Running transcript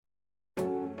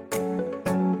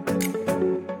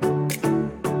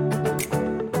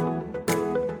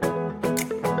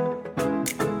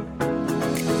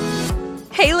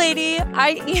Hey lady,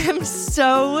 I am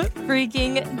so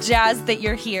freaking jazzed that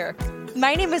you're here.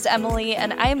 My name is Emily,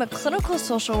 and I am a clinical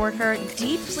social worker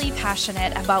deeply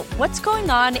passionate about what's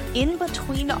going on in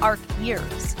between our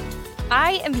ears.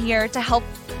 I am here to help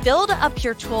build up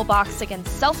your toolbox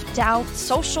against self-doubt,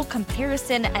 social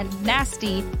comparison, and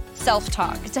nasty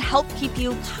self-talk to help keep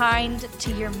you kind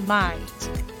to your mind.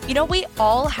 You know, we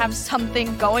all have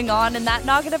something going on in that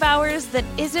noggin of ours that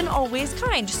isn't always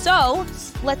kind. So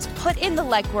let's put in the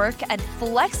legwork and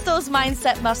flex those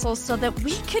mindset muscles so that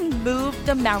we can move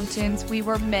the mountains we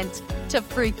were meant to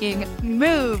freaking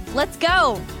move. Let's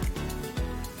go.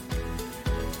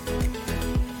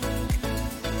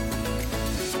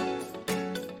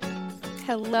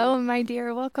 Hello, my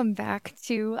dear. Welcome back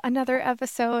to another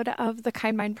episode of the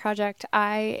Kind Mind Project.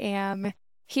 I am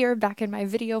here back in my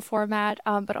video format,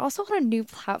 but also on a new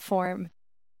platform,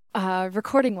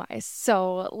 recording-wise.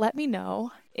 So let me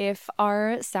know if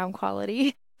our sound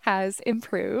quality has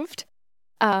improved.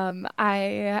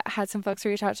 I had some folks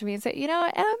reach out to me and say,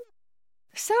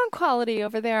 sound quality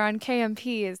over there on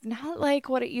KMP is not like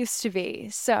what it used to be.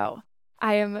 So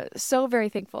I am so very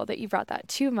thankful that you brought that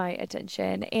to my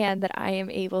attention and that I am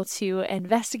able to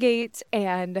investigate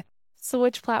and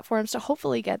switch platforms to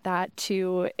hopefully get that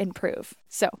to improve.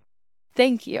 So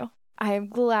thank you. I am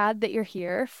glad that you're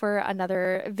here for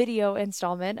another video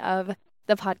installment of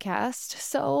the podcast.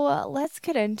 So let's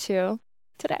get into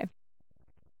today.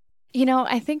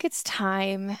 I think it's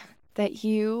time that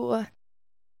you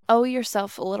owe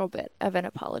yourself a little bit of an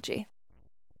apology.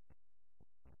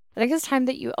 I think it's time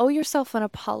that you owe yourself an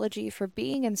apology for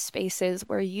being in spaces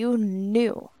where you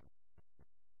knew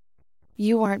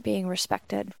you weren't being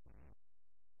respected,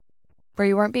 where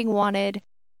you weren't being wanted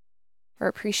or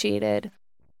appreciated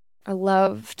or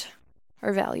loved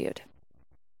or valued.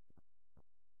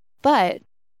 But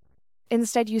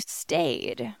instead you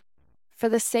stayed for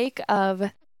the sake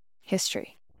of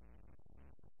history.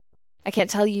 I can't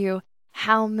tell you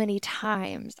how many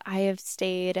times I have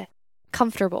stayed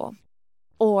comfortable,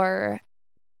 or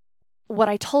what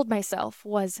I told myself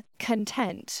was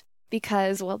content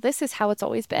because, well, this is how it's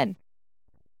always been.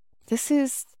 This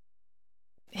is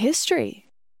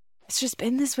history. It's just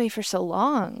been this way for so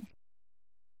long.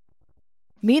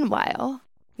 Meanwhile,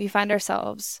 we find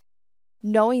ourselves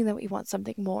knowing that we want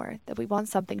something more, that we want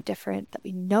something different, that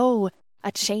we know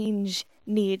a change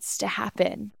needs to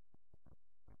happen.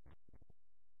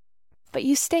 But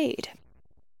you stayed.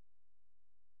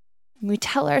 We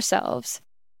tell ourselves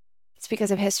it's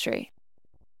because of history.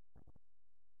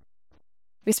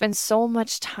 We spend so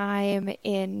much time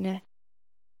in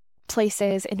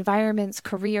places, environments,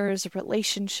 careers,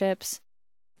 relationships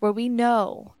where we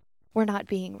know we're not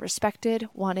being respected,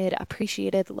 wanted,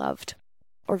 appreciated, loved,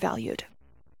 or valued.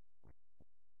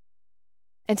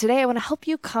 And today I want to help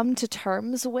you come to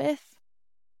terms with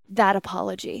that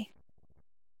apology.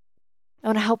 I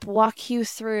want to help walk you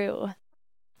through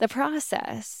the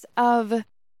process of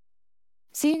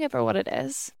seeing it for what it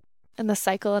is and the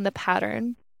cycle and the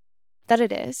pattern that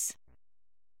it is,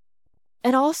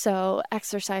 and also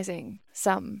exercising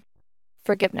some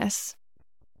forgiveness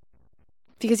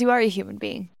because you are a human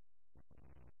being.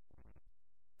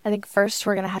 I think first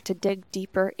we're going to have to dig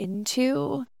deeper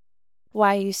into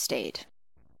why you stayed.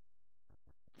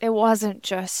 It wasn't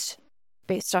just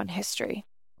based on history.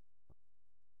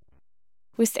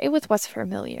 We stay with what's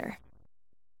familiar.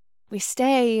 We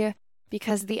stay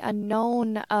because the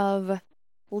unknown of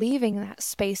leaving that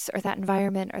space or that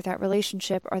environment or that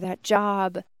relationship or that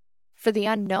job for the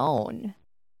unknown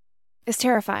is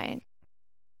terrifying.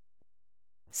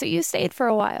 So you stayed for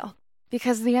a while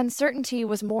because the uncertainty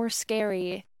was more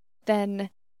scary than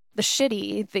the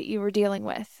shitty that you were dealing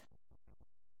with.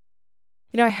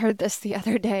 I heard this the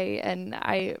other day, and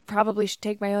I probably should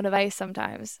take my own advice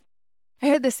sometimes. I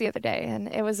heard this the other day, and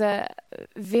it was a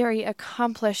very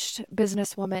accomplished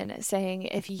businesswoman saying,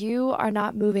 if you are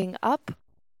not moving up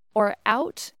or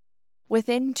out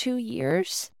within 2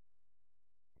 years,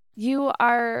 you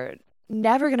are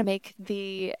never going to make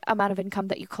the amount of income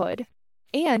that you could,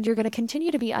 and you're going to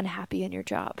continue to be unhappy in your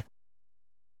job.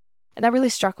 And that really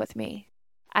struck with me.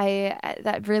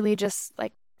 That really just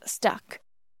stuck.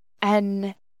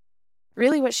 And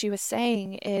really what she was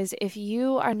saying is, if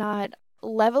you are not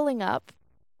leveling up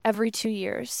every 2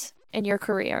 years in your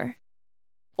career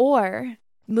or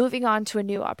moving on to a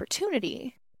new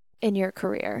opportunity in your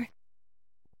career,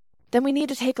 then we need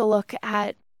to take a look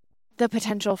at the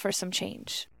potential for some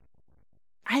change.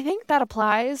 I think that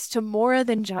applies to more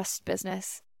than just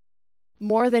business,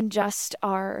 more than just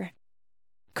our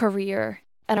career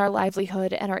and our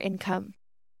livelihood and our income,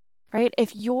 right?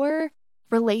 If your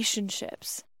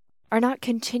relationships are not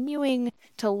continuing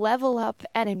to level up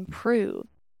and improve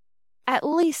at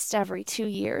least every 2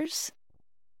 years,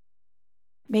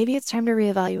 maybe it's time to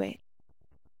reevaluate.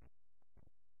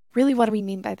 Really, what do we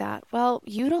mean by that? Well,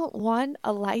 you don't want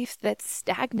a life that's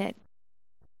stagnant.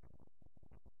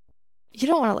 You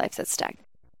don't want a life that's stagnant.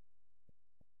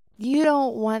 You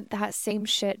don't want that same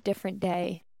shit, different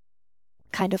day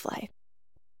kind of life.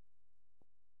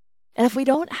 And if we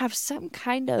don't have some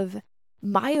kind of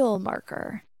mile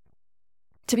marker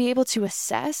to be able to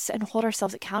assess and hold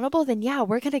ourselves accountable, then yeah,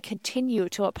 we're going to continue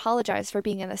to apologize for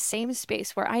being in the same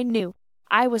space where I knew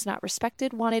I was not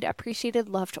respected, wanted, appreciated,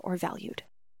 loved, or valued.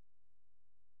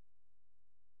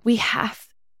 We have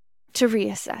to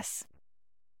reassess.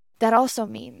 That also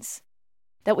means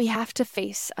that we have to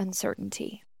face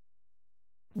uncertainty.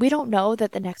 We don't know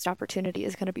that the next opportunity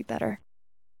is going to be better.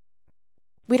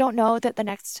 We don't know that the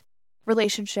next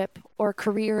relationship or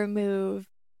career move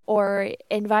or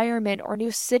environment or new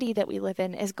city that we live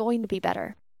in is going to be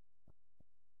better.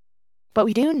 But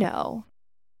we do know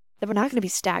that we're not going to be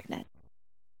stagnant.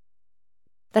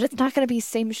 That it's not going to be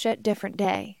same shit, different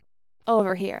day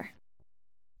over here.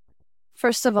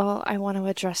 First of all, I want to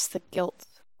address the guilt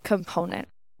component.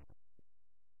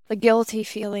 The guilty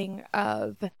feeling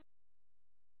of,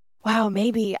 wow,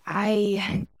 maybe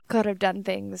I could have done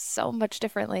things so much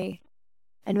differently.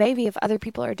 And maybe if other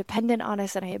people are dependent on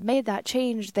us and I had made that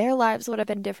change, their lives would have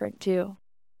been different too.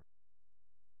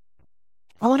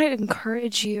 I want to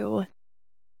encourage you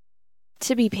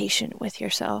to be patient with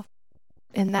yourself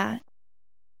in that.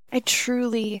 I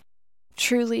truly,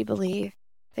 truly believe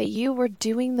that you were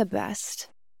doing the best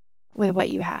with what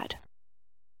you had.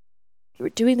 You were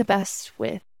doing the best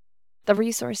with the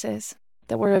resources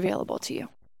that were available to you.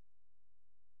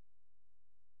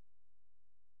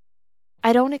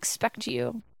 I don't expect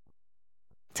you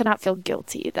to not feel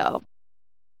guilty, though.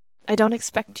 I don't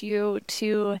expect you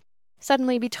to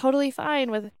suddenly be totally fine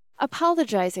with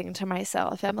apologizing to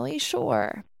myself, Emily,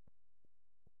 sure.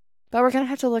 But we're going to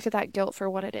have to look at that guilt for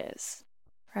what it is,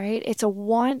 right? It's a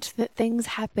want that things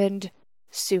happened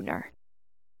sooner.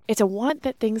 It's a want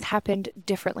that things happened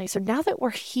differently. So now that we're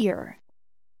here,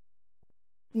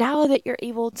 now that you're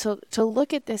able to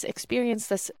look at this experience,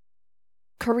 this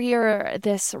career,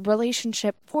 this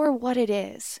relationship for what it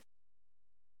is,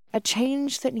 a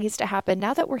change that needs to happen,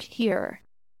 now that we're here,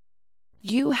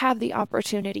 you have the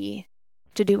opportunity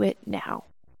to do it now.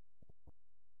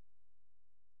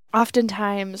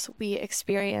 Oftentimes, we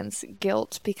experience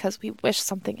guilt because we wish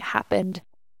something happened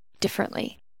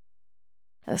differently.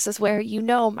 This is where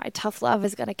my tough love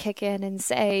is going to kick in and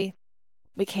say,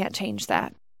 we can't change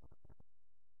that.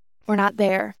 We're not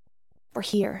there. We're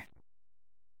here.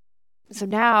 So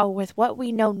now, with what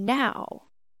we know now,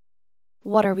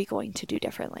 what are we going to do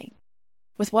differently?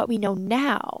 With what we know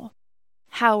now,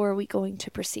 how are we going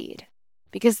to proceed?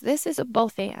 Because this is a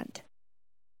both and.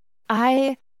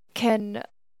 I can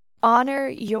honor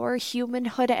your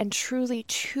humanhood and truly,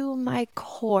 to my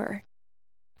core,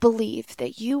 believe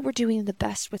that you were doing the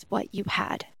best with what you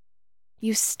had.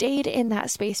 You stayed in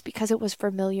that space because it was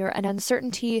familiar and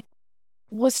uncertainty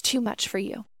was too much for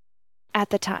you at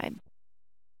the time.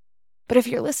 But if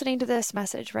you're listening to this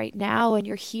message right now and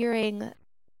you're hearing,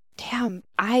 damn,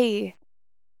 I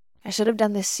should have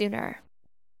done this sooner,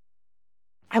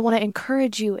 I want to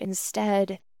encourage you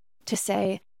instead to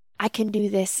say, I can do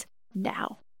this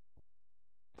now.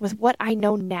 With what I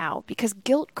know now, because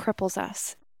guilt cripples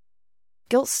us.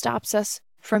 Guilt stops us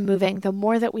from moving. The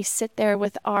more that we sit there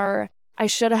with our I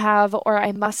should have, or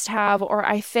I must have, or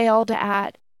I failed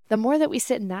at, the more that we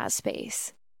sit in that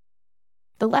space,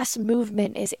 the less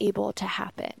movement is able to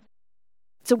happen.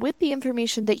 So with the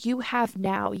information that you have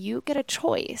now, you get a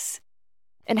choice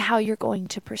in how you're going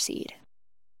to proceed.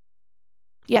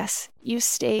 Yes, you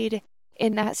stayed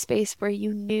in that space where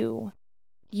you knew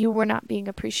you were not being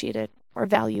appreciated or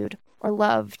valued or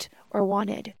loved or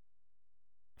wanted.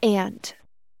 And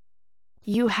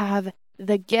you have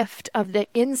the gift of the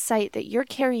insight that you're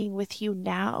carrying with you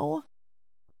now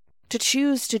to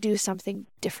choose to do something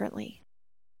differently.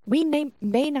 We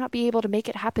may not be able to make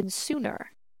it happen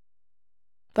sooner,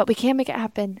 but we can make it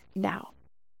happen now.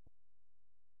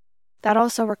 That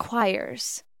also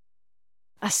requires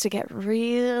us to get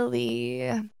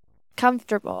really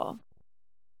comfortable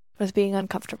with being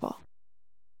uncomfortable.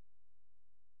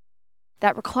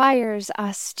 That requires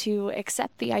us to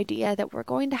accept the idea that we're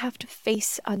going to have to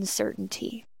face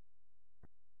uncertainty.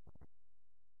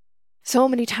 So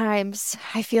many times,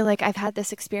 I feel like I've had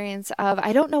this experience of,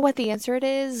 I don't know what the answer it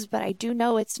is, but I do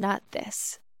know it's not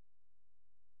this.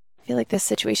 I feel like this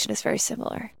situation is very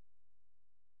similar.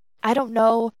 I don't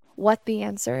know what the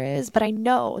answer is, but I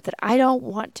know that I don't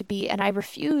want to be, and I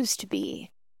refuse to be,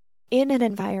 in an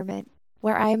environment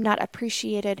where I am not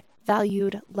appreciated,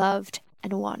 valued, loved,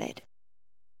 and wanted.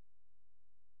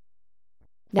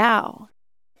 Now,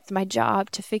 it's my job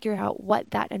to figure out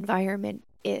what that environment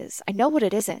is. I know what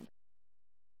it isn't.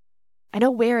 I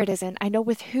know where it isn't. I know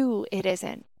with who it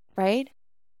isn't, right?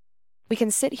 We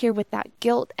can sit here with that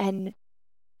guilt and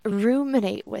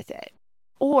ruminate with it.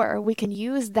 Or we can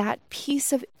use that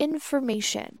piece of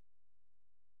information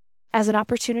as an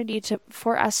opportunity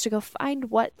for us to go find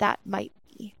what that might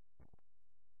be.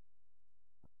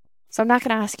 So I'm not going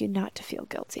to ask you not to feel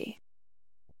guilty.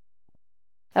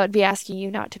 That would be asking you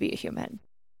not to be a human.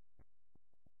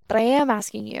 But I am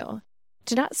asking you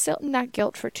to not sit in that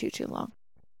guilt for too long.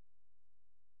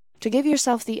 To give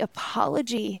yourself the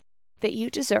apology that you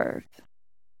deserve.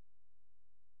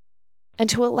 And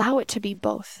to allow it to be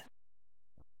both.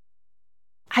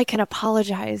 I can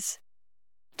apologize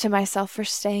to myself for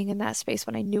staying in that space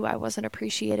when I knew I wasn't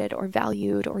appreciated or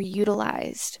valued or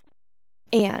utilized.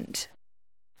 And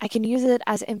I can use it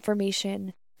as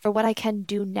information for what I can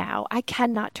do now. I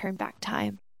cannot turn back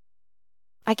time.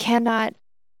 I cannot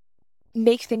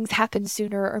make things happen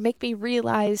sooner or make me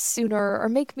realize sooner or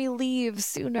make me leave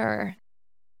sooner.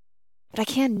 But I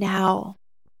can now.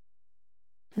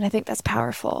 And I think that's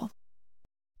powerful.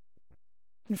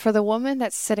 And for the woman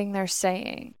that's sitting there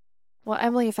saying, well,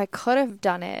 Emily, if I could have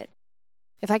done it,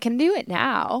 if I can do it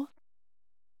now,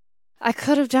 I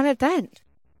could have done it then.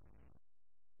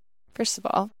 First of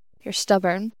all, you're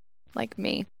stubborn, like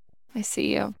me. I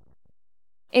see you.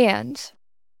 And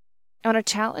I want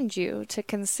to challenge you to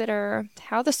consider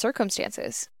how the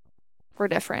circumstances were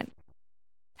different,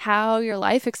 how your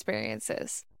life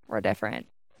experiences were different.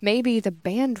 Maybe the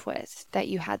bandwidth that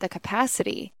you had, the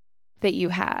capacity that you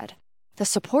had, the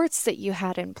supports that you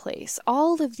had in place,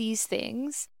 all of these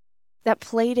things that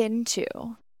played into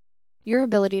your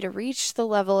ability to reach the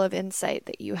level of insight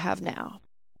that you have now.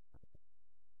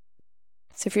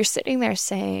 So if you're sitting there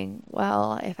saying,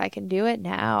 well, if I can do it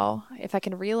now, if I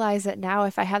can realize it now,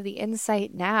 if I have the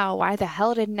insight now, why the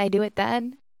hell didn't I do it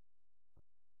then?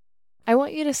 I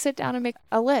want you to sit down and make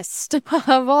a list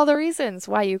of all the reasons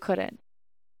why you couldn't,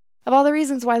 of all the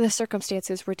reasons why the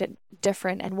circumstances were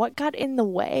different and what got in the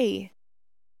way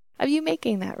of you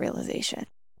making that realization.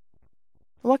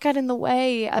 What got in the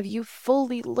way of you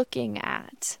fully looking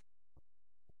at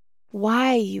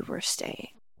why you were staying?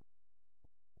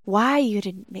 Why you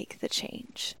didn't make the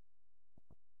change?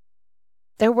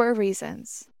 There were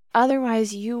reasons.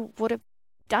 Otherwise, you would have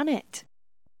done it.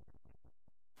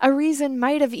 A reason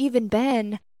might have even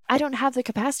been, I don't have the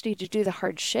capacity to do the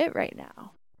hard shit right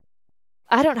now.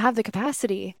 I don't have the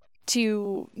capacity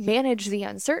to manage the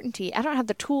uncertainty. I don't have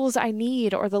the tools I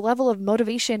need or the level of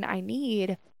motivation I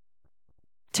need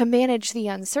to manage the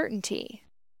uncertainty.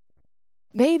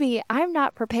 Maybe I'm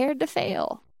not prepared to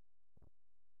fail.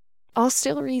 All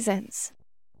still reasons.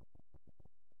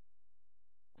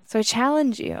 So I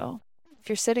challenge you, if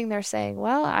you're sitting there saying,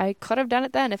 well, I could have done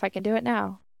it then if I can do it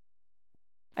now.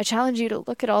 I challenge you to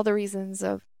look at all the reasons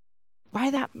of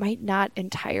why that might not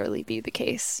entirely be the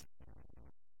case.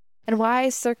 And why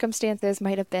circumstances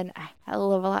might have been a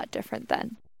hell of a lot different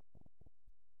then.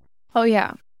 Oh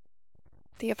yeah,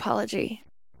 the apology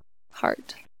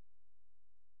part.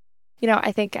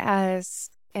 I think as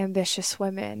ambitious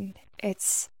women,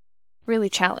 it's really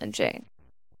challenging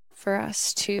for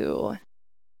us to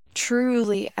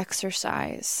truly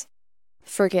exercise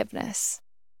forgiveness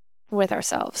with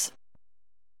ourselves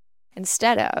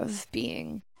instead of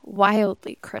being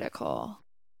wildly critical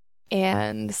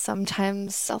and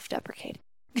sometimes self-deprecating.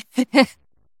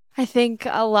 I think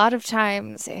a lot of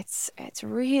times it's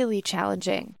really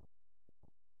challenging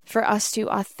for us to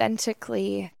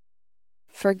authentically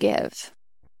forgive.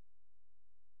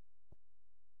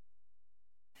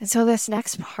 And so this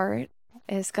next part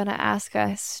is going to ask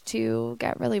us to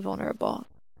get really vulnerable.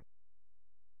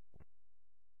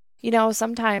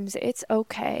 Sometimes it's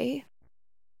okay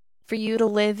for you to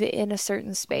live in a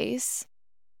certain space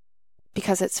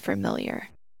because it's familiar.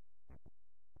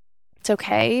 It's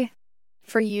okay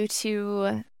for you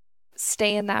to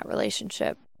stay in that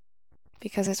relationship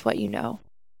because it's what you know.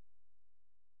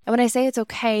 And when I say it's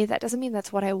okay, that doesn't mean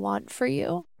that's what I want for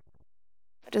you.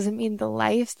 It doesn't mean the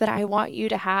life that I want you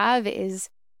to have is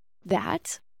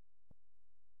that.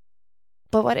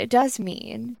 But what it does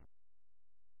mean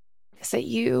is that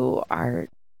you are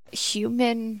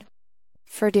human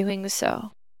for doing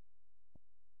so.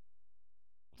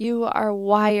 You are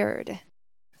wired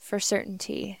for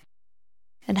certainty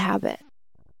and habit.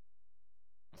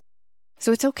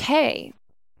 So it's okay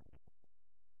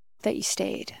that you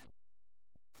stayed.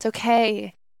 It's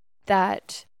okay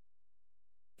that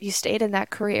you stayed in that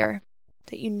career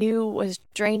that you knew was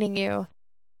draining you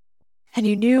and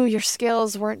you knew your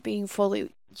skills weren't being fully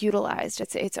utilized.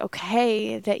 It's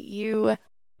okay that you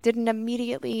didn't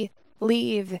immediately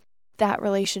leave that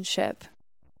relationship.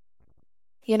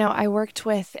 You know, I worked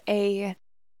with a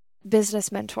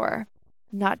business mentor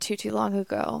not too long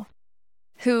ago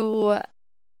who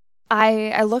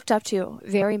I looked up to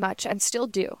very much and still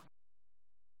do.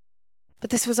 But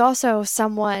this was also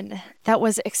someone that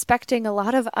was expecting a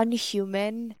lot of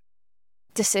unhuman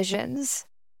decisions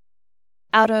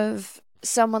out of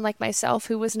someone like myself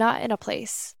who was not in a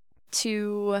place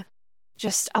to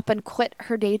just up and quit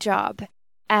her day job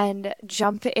and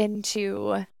jump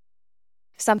into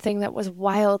something that was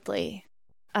wildly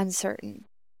uncertain.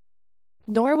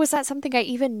 Nor was that something I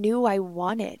even knew I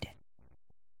wanted.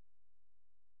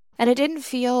 And it didn't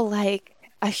feel like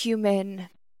a human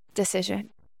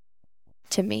decision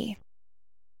to me.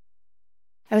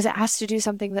 I was asked to do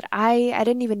something that I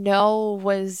didn't even know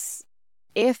was,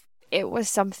 if it was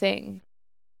something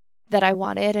that I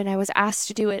wanted, and I was asked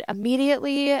to do it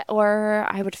immediately or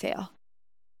I would fail.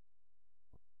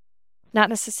 Not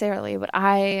necessarily what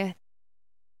I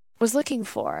was looking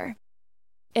for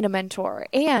in a mentor,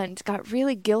 and got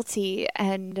really guilty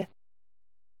and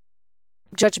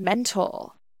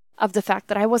judgmental of the fact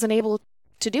that I wasn't able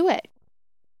to do it.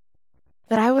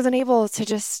 That I wasn't able to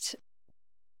just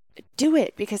do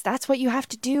it because that's what you have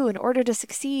to do in order to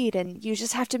succeed, and you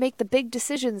just have to make the big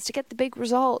decisions to get the big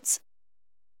results.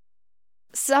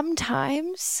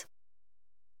 Sometimes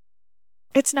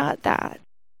it's not that.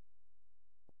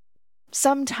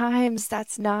 Sometimes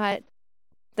that's not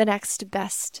the next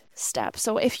best step.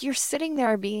 So if you're sitting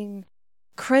there being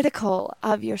critical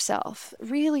of yourself,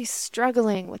 really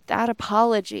struggling with that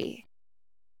apology,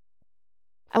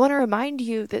 I want to remind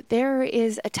you that there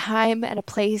is a time and a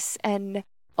place and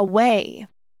a way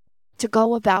to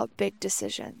go about big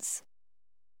decisions.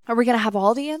 Are we going to have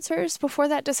all the answers before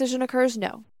that decision occurs?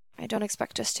 No, I don't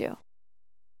expect us to.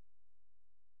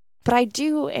 But I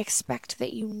do expect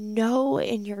that you know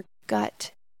in your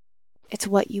gut it's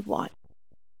what you want.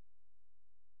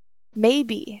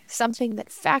 Maybe something that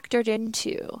factored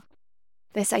into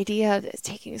this idea that it's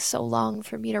taking so long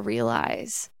for me to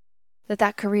realize that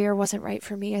that career wasn't right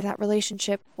for me or that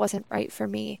relationship wasn't right for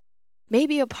me.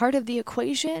 Maybe a part of the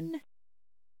equation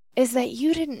is that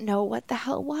you didn't know what the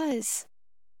hell was.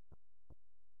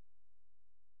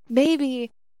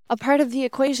 Maybe a part of the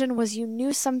equation was you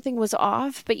knew something was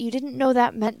off, but you didn't know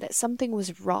that meant that something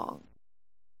was wrong.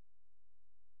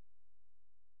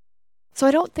 So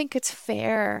I don't think it's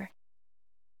fair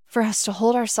for us to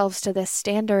hold ourselves to this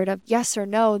standard of yes or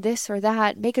no, this or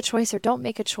that, make a choice or don't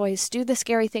make a choice, do the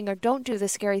scary thing or don't do the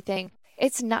scary thing.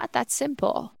 It's not that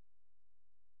simple.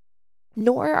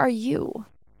 Nor are you.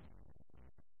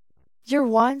 Your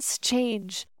wants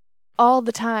change all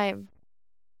the time,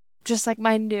 just like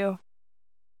mine do.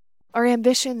 Our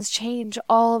ambitions change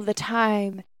all the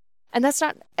time. And that's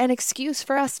not an excuse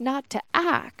for us not to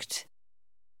act.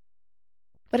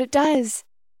 But it does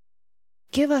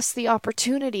give us the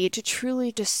opportunity to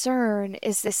truly discern,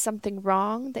 is this something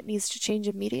wrong that needs to change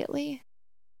immediately?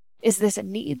 Is this a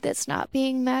need that's not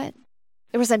being met?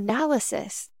 There was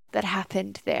analysis that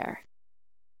happened there.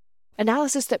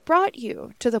 Analysis that brought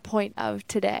you to the point of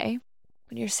today,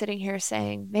 when you're sitting here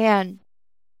saying, man,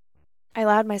 I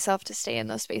allowed myself to stay in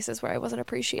those spaces where I wasn't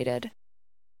appreciated,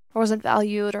 or wasn't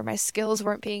valued, or my skills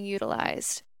weren't being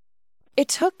utilized. It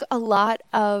took a lot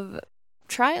of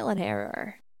trial and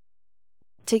error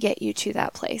to get you to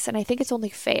that place. And I think it's only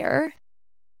fair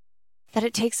that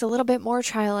it takes a little bit more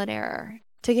trial and error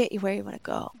to get you where you want to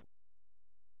go.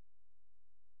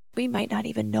 We might not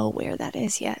even know where that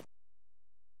is yet.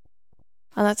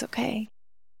 And that's okay.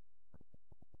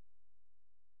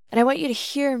 And I want you to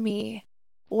hear me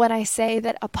when I say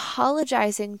that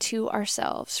apologizing to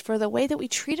ourselves for the way that we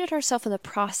treated ourselves in the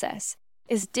process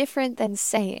is different than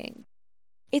saying,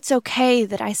 it's okay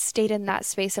that I stayed in that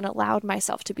space and allowed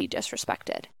myself to be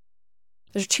disrespected.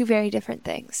 Those are two very different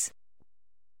things.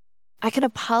 I can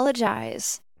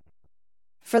apologize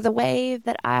for the way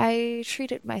that I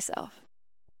treated myself,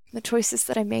 the choices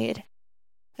that I made,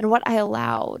 and what I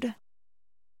allowed.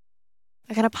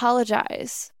 I can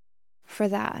apologize for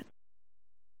that.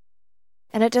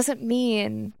 And it doesn't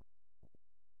mean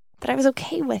that I was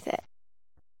okay with it,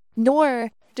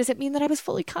 nor does it mean that I was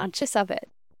fully conscious of it.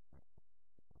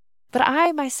 But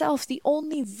I myself, the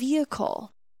only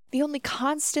vehicle, the only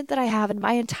constant that I have in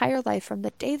my entire life from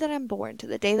the day that I'm born to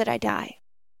the day that I die,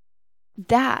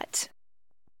 that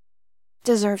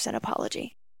deserves an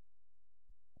apology.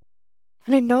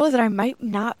 And I know that I might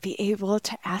not be able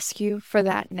to ask you for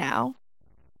that now,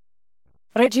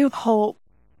 but I do hope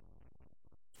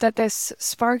that this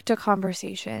sparked a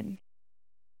conversation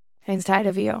inside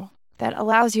of you that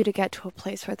allows you to get to a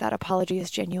place where that apology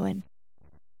is genuine,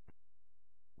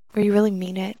 where you really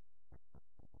mean it,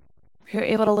 where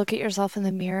you're able to look at yourself in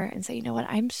the mirror and say, you know what,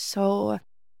 I'm so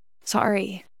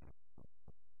sorry.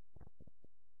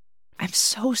 I'm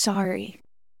so sorry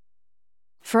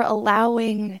for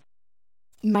allowing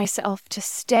myself to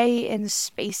stay in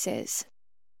spaces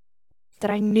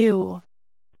that I knew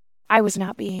I was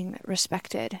not being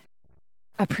respected,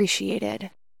 appreciated,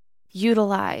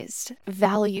 utilized,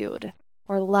 valued,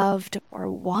 or loved, or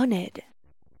wanted.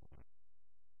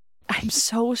 I'm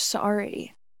so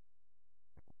sorry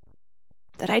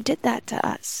that I did that to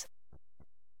us.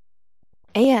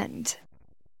 And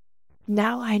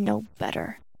now I know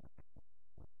better.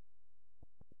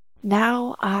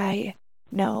 Now I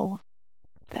know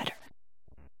better.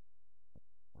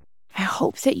 I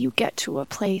hope that you get to a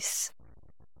place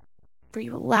where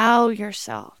you allow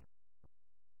yourself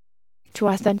to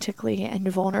authentically and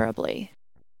vulnerably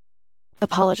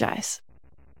apologize.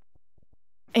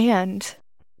 And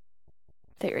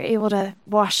that you're able to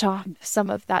wash off some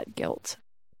of that guilt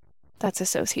that's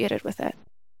associated with it.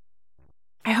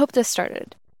 I hope this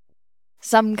started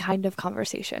some kind of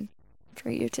conversation for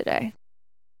you today.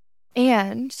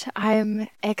 And I'm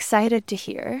excited to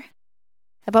hear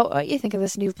about what you think of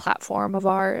this new platform of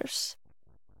ours.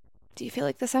 Do you feel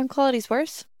like the sound quality is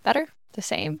worse, better, the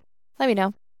same? Let me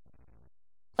know.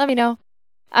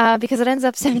 Because it ends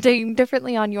up sounding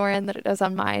differently on your end than it does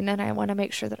on mine, and I want to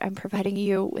make sure that I'm providing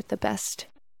you with the best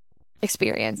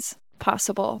experience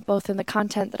possible, both in the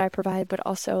content that I provide, but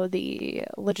also the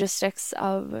logistics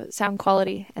of sound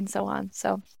quality and so on.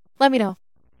 So let me know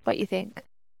what you think.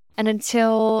 And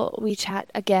until we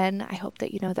chat again, I hope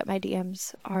that you know that my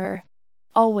DMs are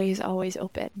always, always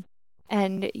open.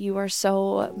 And you are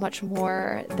so much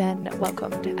more than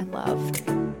welcomed and loved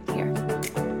here.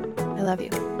 I love you.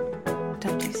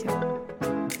 Talk to you soon.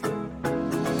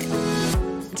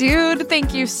 Dude,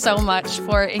 thank you so much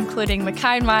for including the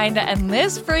kind mind and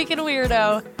this freaking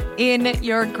weirdo in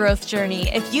your growth journey.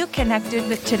 If you connected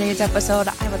with today's episode,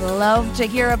 I would love to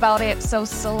hear about it. So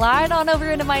slide on over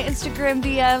into my Instagram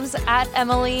DMs at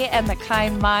Emily and the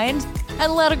Kind Mind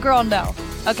and let a girl know,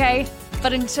 okay?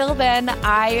 But until then,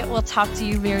 I will talk to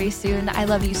you very soon. I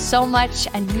love you so much,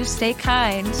 and you stay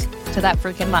kind to that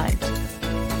freaking mind.